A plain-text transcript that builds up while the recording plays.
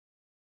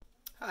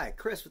Hi,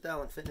 Chris with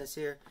Allen Fitness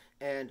here,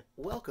 and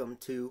welcome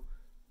to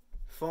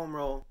Foam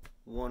Roll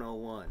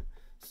 101.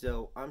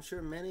 So, I'm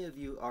sure many of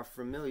you are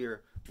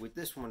familiar with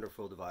this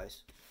wonderful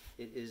device.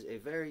 It is a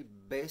very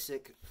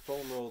basic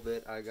foam roll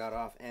that I got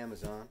off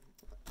Amazon.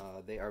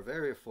 They are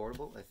very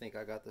affordable. I think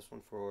I got this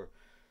one for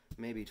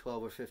maybe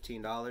 $12 or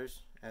 $15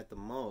 at the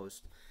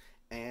most,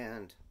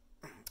 and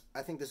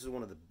I think this is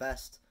one of the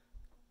best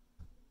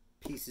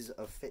pieces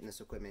of fitness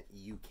equipment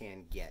you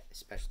can get,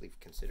 especially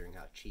considering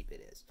how cheap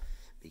it is,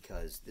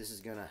 because this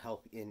is going to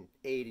help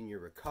aid in your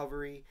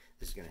recovery.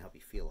 This is going to help you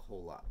feel a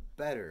whole lot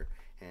better,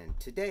 and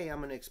today I'm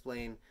going to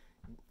explain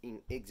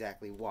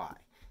exactly why.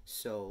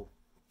 So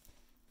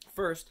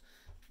first,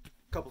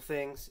 a couple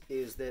things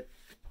is that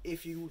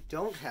if you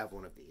don't have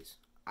one of these,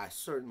 I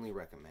certainly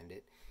recommend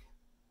it.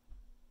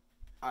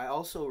 I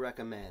also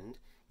recommend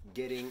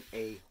getting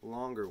a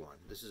longer one.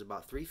 This is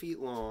about 3 feet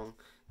long,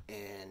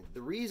 and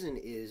the reason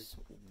is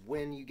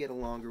when you get a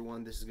longer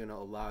one, this is going to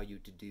allow you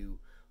to do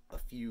a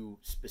few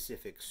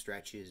specific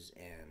stretches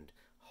and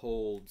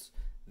holds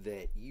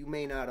that you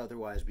may not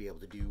otherwise be able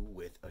to do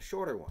with a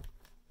shorter one.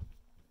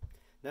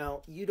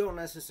 Now, you don't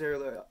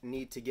necessarily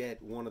need to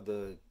get one of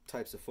the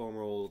types of foam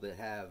roll that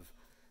have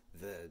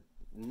the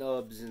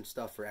nubs and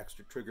stuff for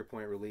extra trigger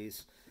point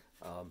release.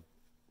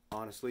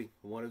 Honestly,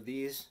 one of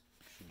these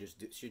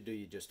should do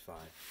you just fine.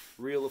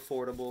 Real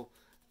affordable,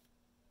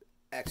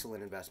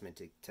 excellent investment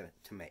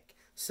to make.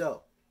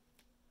 So,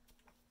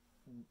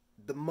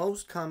 the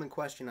most common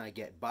question I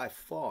get by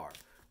far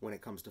when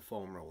it comes to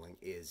foam rolling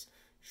is,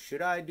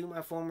 should I do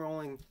my foam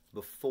rolling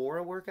before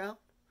a workout,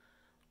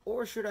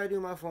 or should I do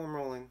my foam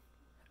rolling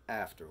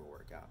after a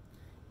workout?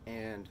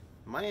 And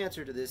my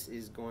answer to this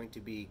is going to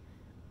be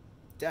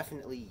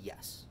definitely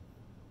yes.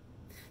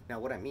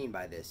 Now, what I mean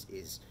by this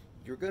is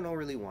you're going to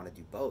really want to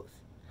do both.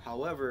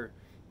 However,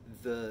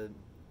 the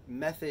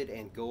method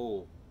and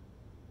goal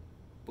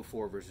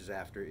before versus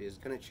after is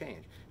going to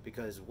change,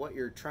 because what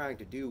you're trying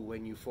to do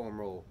when you foam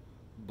roll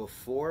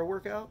before a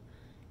workout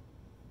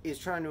is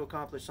trying to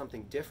accomplish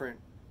something different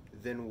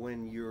than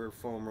when you're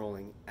foam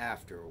rolling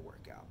after a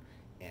workout.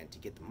 And to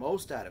get the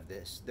most out of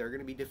this, there are going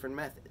to be different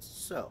methods.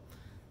 So,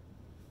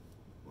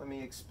 let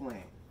me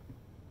explain.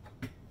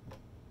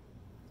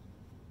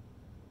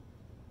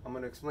 I'm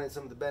going to explain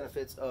some of the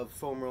benefits of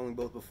foam rolling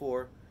both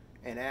before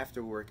and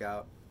after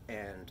workout,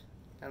 and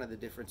kind of the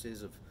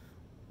differences of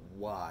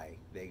why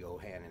they go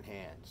hand in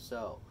hand.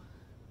 So,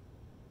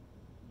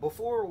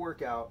 before a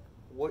workout,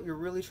 what you're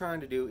really trying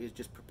to do is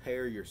just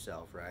prepare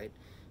yourself, right?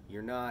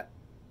 You're not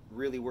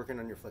really working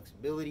on your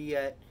flexibility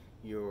yet.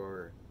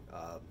 You're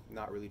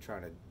not really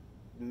trying to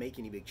make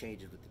any big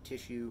changes with the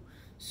tissue.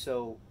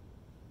 So,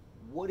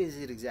 what is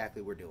it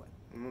exactly we're doing?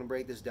 I'm going to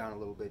break this down a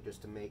little bit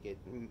just to make it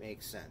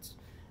make sense.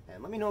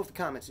 And let me know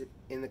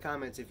in the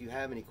comments if you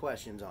have any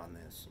questions on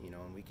this,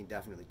 and we can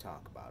definitely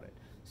talk about it.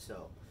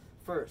 So,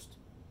 first,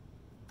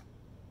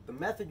 the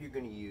method you're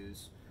going to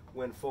use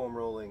when foam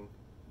rolling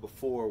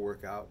before a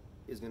workout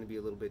is going to be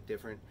a little bit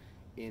different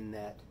in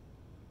that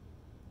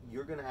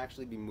you're going to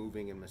actually be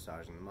moving and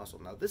massaging the muscle.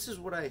 Now, this is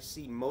what I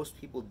see most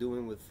people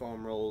doing with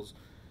foam rolls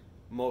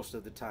most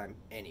of the time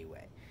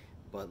anyway.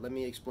 But let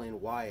me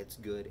explain why it's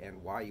good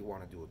and why you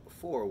want to do it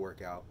before a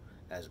workout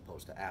as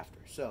opposed to after.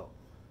 So,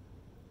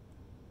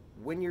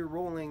 when you're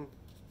rolling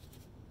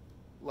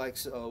like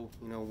so,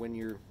 when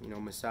you're,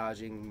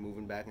 massaging,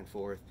 moving back and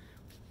forth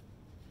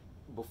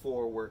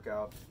before a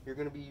workout, you're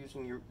going to be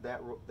using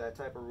that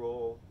type of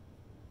roll,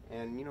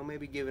 and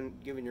maybe giving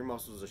your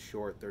muscles a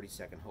short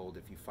 30-second hold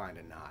if you find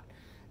a knot.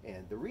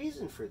 And the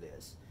reason for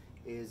this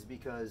is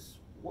because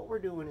what we're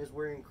doing is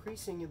we're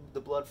increasing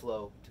the blood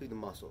flow to the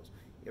muscles.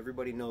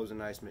 Everybody knows a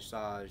nice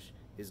massage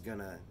is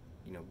gonna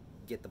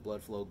get the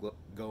blood flow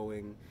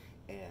going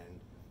and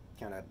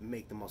kind of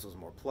make the muscles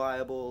more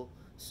pliable,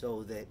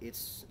 so that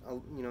it's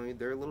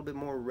they're a little bit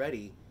more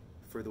ready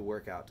for the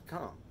workout to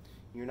come.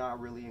 You're not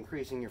really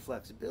increasing your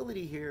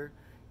flexibility here,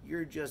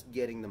 you're just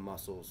getting the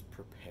muscles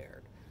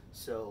prepared.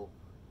 So,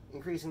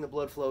 increasing the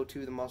blood flow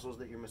to the muscles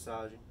that you're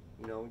massaging,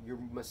 you're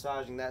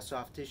massaging that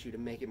soft tissue to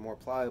make it more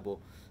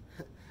pliable.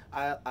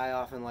 I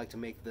often like to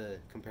make the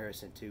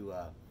comparison to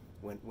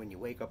when you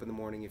wake up in the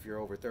morning, if you're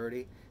over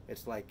 30,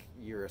 it's like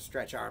you're a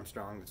Stretch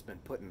Armstrong that's been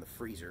put in the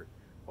freezer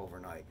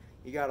overnight.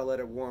 You got to let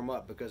it warm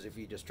up, because if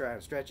you just try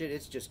and stretch it,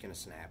 it's just going to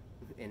snap,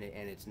 and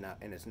it's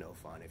no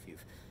fun. If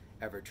you've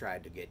ever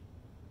tried to get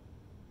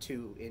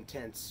too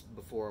intense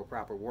before a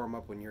proper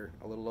warm-up when you're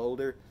a little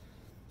older,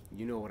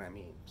 you know what I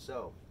mean.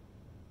 So,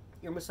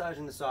 you're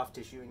massaging the soft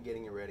tissue and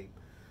getting it ready.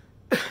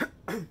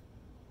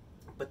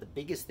 But the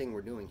biggest thing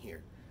we're doing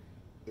here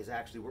is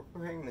actually we're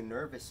preparing the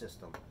nervous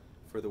system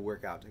for the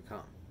workout to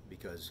come.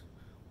 Because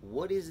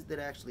what is it that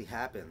actually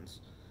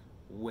happens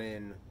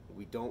when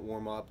we don't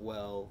warm up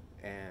well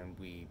and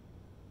we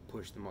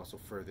push the muscle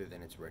further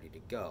than it's ready to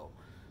go?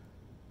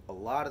 A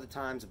lot of the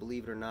times,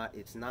 believe it or not,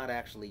 it's not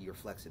actually your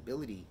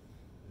flexibility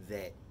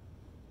that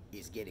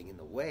is getting in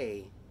the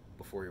way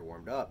before you're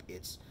warmed up.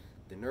 It's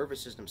the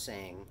nervous system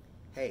saying,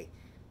 hey,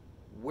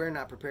 we're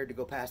not prepared to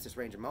go past this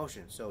range of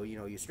motion. So,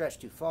 you stretch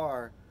too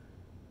far,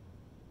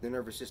 the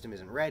nervous system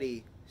isn't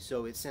ready,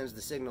 so it sends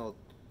the signal,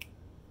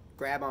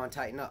 grab on,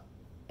 tighten up,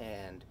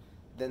 and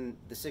then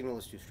the signal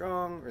is too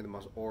strong, or the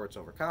muscle, or it's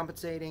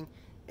overcompensating,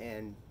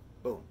 and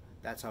boom,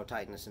 that's how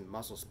tightness and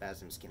muscle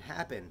spasms can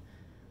happen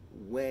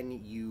when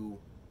you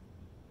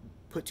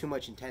put too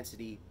much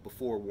intensity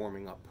before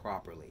warming up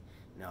properly.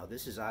 Now,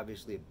 this is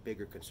obviously a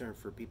bigger concern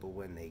for people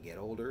when they get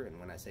older, and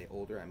when I say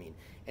older, I mean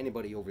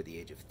anybody over the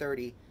age of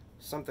 30.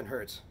 Something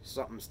hurts,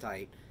 something's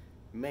tight,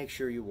 make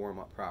sure you warm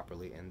up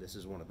properly, and this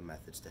is one of the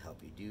methods to help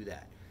you do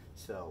that.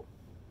 So,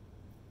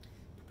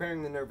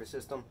 preparing the nervous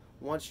system,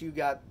 once you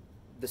got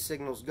the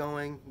signals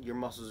going, your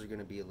muscles are going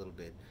to be a little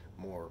bit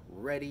more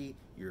ready,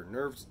 your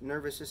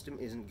nervous system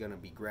isn't going to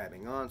be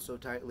grabbing on so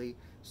tightly,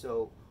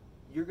 so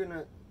you're going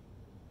to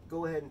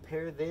go ahead and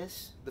pair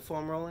this, the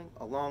foam rolling,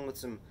 along with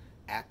some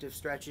active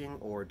stretching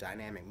or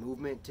dynamic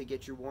movement to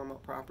get your warm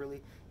up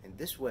properly, and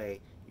this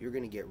way you're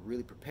going to get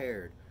really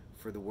prepared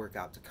for the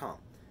workout to come,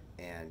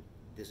 and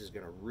this is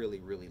going to really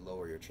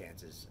lower your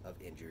chances of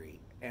injury,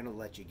 and it'll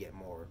let you get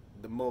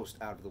the most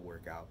out of the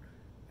workout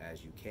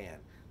as you can.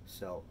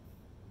 So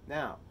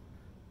now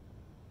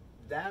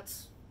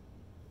that's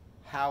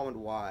how and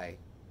why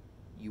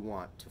you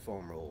want to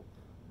foam roll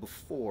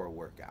before a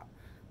workout.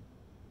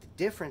 The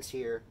difference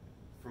here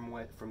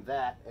from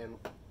that and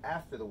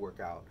after the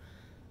workout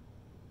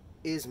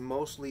is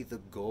mostly the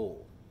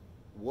goal.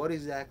 What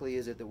exactly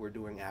is it that we're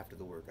doing after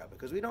the workout?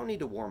 Because we don't need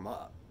to warm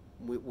up.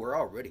 We're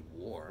already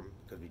warm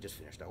because we just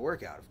finished our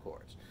workout, of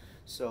course.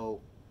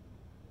 So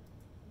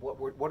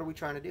what are we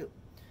trying to do?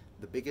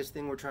 The biggest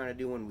thing we're trying to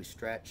do when we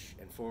stretch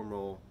and foam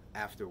roll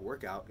after a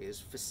workout is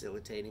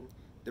facilitating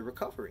the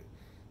recovery.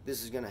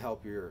 This is going to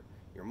help your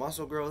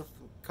muscle growth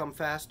come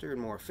faster and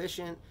more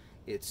efficient.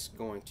 It's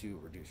going to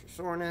reduce your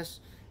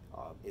soreness.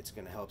 It's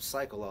going to help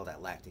cycle all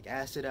that lactic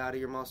acid out of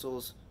your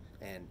muscles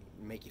and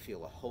make you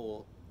feel a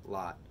whole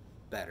lot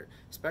better.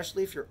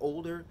 Especially if you're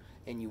older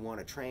and you want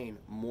to train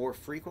more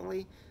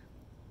frequently,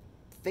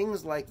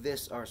 things like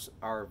this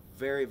are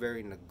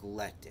very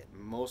neglected.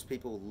 Most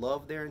people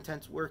love their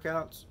intense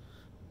workouts,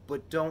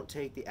 but don't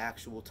take the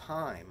actual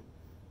time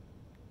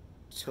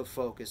to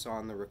focus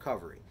on the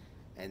recovery.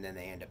 And then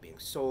they end up being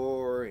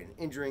sore and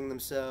injuring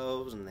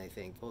themselves, and they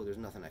think, oh, there's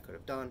nothing I could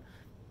have done.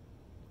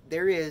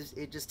 There is,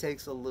 it just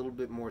takes a little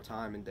bit more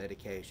time and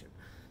dedication.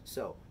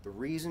 So the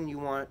reason you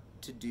want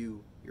to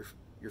do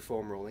your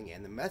foam rolling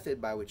and the method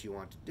by which you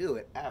want to do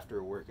it after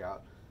a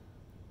workout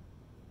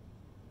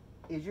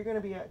is you're going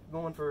to be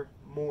going for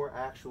more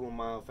actual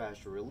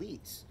myofascial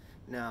release.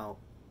 Now,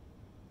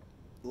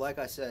 like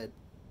I've said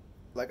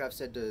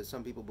to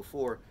some people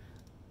before,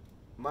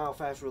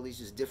 myofascial release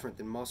is different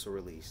than muscle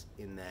release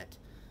in that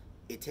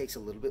it takes a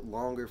little bit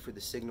longer for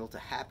the signal to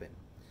happen.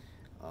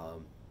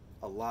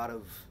 A lot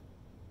of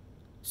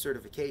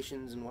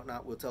certifications and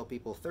whatnot will tell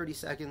people 30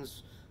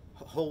 seconds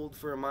hold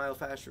for a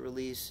myofascial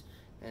release,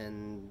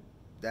 and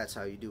that's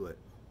how you do it,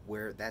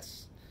 where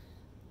that's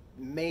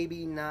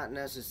maybe not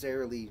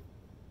necessarily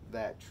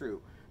that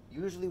true.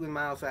 Usually with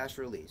myofascial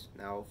release,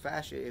 now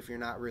fascia, if you're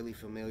not really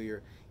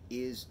familiar,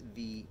 is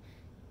the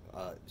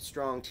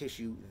strong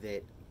tissue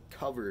that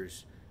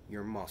covers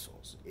your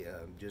muscles.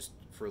 Just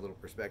for a little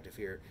perspective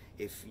here,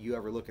 if you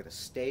ever look at a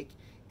steak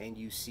and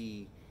you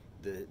see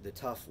the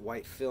tough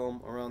white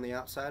film around the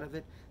outside of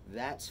it,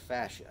 that's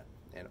fascia,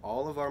 and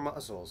all of our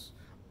muscles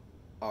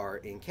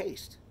are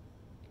encased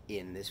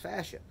in this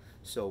fascia.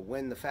 So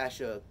when the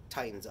fascia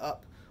tightens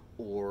up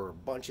or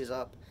bunches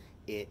up,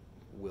 it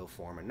will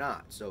form a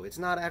knot. So it's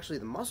not actually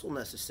the muscle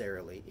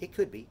necessarily. It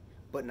could be,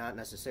 but not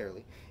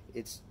necessarily.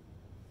 It's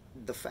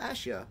the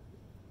fascia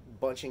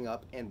bunching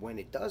up, and when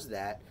it does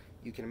that,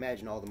 you can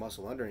imagine all the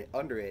muscle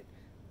under it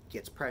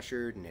gets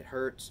pressured and it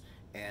hurts,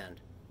 and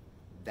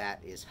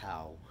that is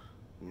how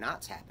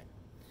knots happen.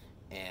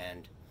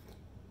 And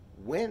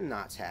when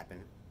knots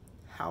happen,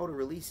 how to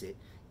release it,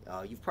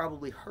 you've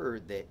probably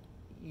heard that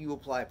you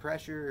apply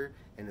pressure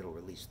and it'll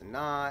release the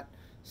knot,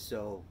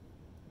 so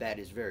that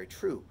is very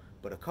true.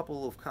 But a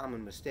couple of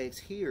common mistakes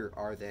here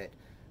are that,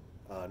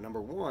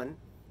 number one,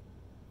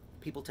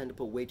 people tend to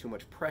put way too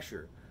much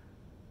pressure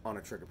on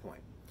a trigger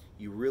point.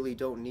 You really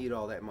don't need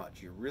all that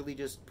much. You're really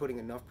just putting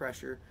enough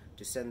pressure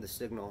to send the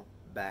signal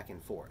back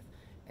and forth.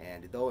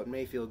 And though it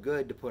may feel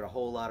good to put a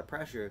whole lot of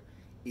pressure,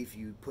 if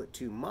you put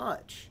too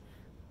much,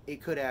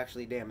 it could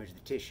actually damage the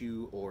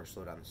tissue or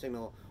slow down the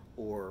signal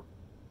or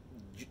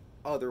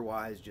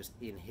otherwise just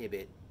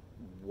inhibit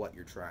what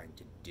you're trying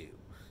to do.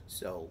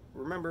 So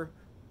remember,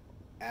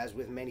 as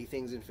with many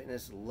things in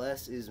fitness,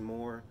 less is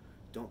more.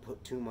 Don't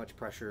put too much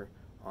pressure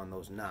on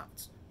those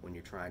knots when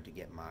you're trying to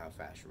get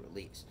myofascial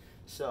release.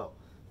 So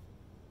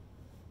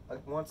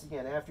once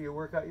again, after your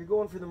workout, you're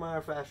going for the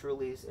myofascial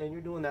release, and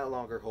you're doing that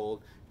longer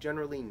hold,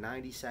 generally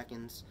 90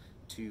 seconds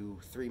to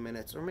 3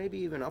 minutes, or maybe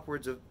even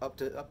upwards of up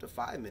to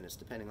 5 minutes,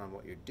 depending on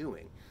what you're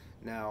doing.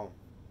 Now,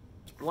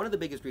 one of the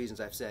biggest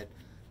reasons I've said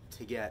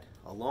to get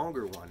a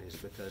longer one is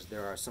because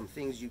there are some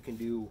things you can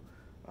do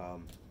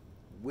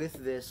with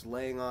this,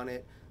 laying on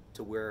it,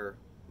 to where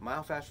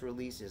myofascial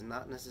release is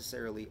not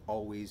necessarily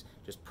always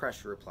just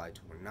pressure applied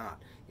to a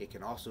knot. It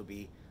can also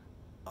be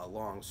a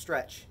long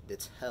stretch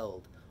that's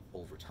held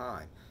over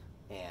time.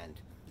 And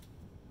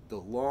the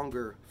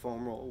longer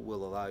foam roll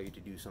will allow you to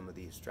do some of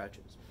these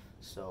stretches.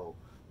 So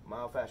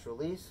myofascial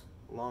release,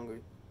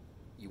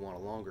 you want a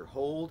longer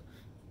hold,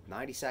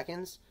 90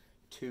 seconds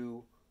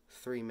to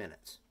 3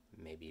 minutes,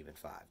 maybe even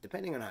 5,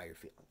 depending on how you're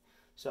feeling.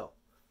 So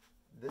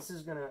this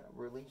is going to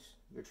release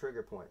your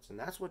trigger points, and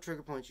that's what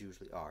trigger points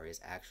usually are, is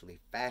actually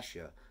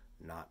fascia,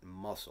 not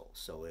muscle.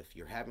 So if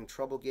you're having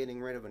trouble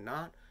getting rid of a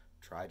knot,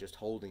 try just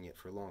holding it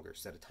for longer.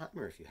 Set a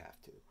timer if you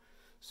have to.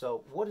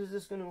 So what is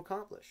this going to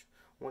accomplish?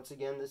 Once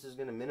again, this is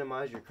going to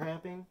minimize your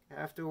cramping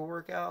after a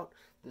workout.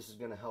 This is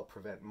going to help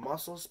prevent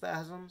muscle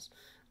spasms.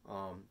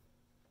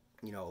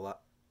 You know,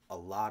 a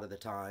lot of the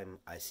time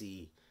I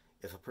see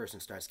if a person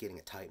starts getting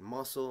a tight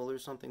muscle or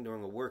something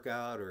during a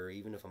workout, or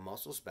even if a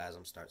muscle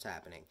spasm starts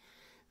happening,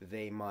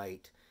 they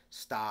might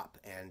stop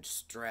and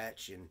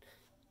stretch and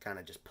kind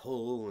of just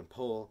pull and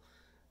pull,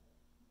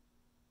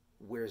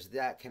 whereas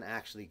that can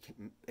actually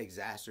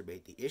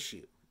exacerbate the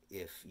issue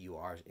if you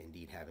are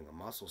indeed having a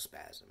muscle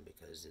spasm,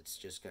 because it's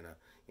just going to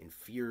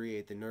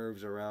infuriate the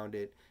nerves around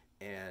it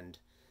and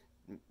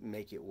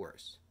make it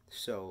worse.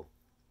 So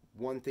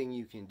one thing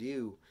you can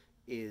do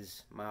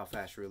is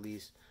myofascial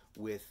release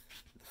with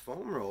the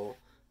foam roll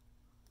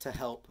to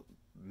help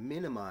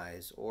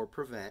minimize or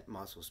prevent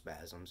muscle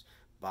spasms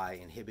by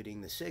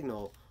inhibiting the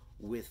signal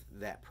with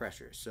that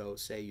pressure. So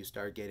say you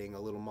start getting a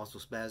little muscle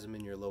spasm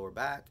in your lower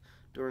back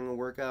during a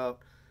workout,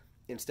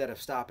 instead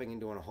of stopping and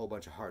doing a whole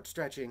bunch of hard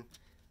stretching,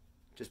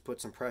 just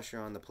put some pressure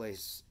on the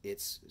place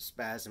it's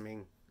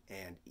spasming,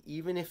 and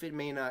even if it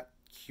may not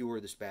cure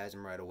the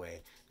spasm right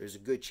away, there's a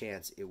good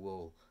chance it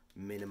will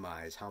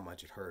minimize how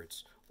much it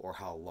hurts or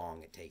how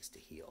long it takes to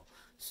heal.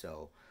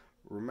 So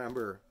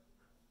remember,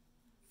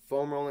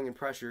 foam rolling and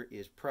pressure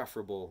is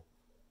preferable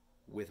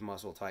with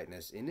muscle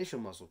tightness, initial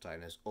muscle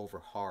tightness, over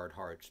hard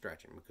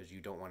stretching, because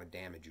you don't want to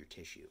damage your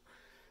tissue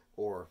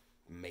or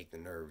make the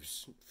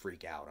nerves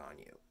freak out on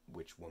you,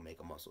 which will make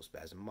a muscle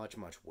spasm much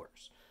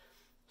worse.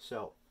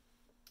 So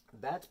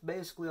that's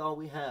basically all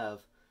we have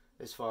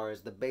as far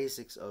as the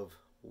basics of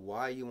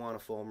why you want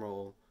to foam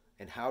roll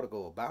and how to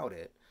go about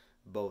it,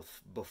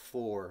 both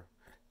before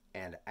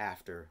and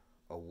after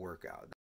a workout.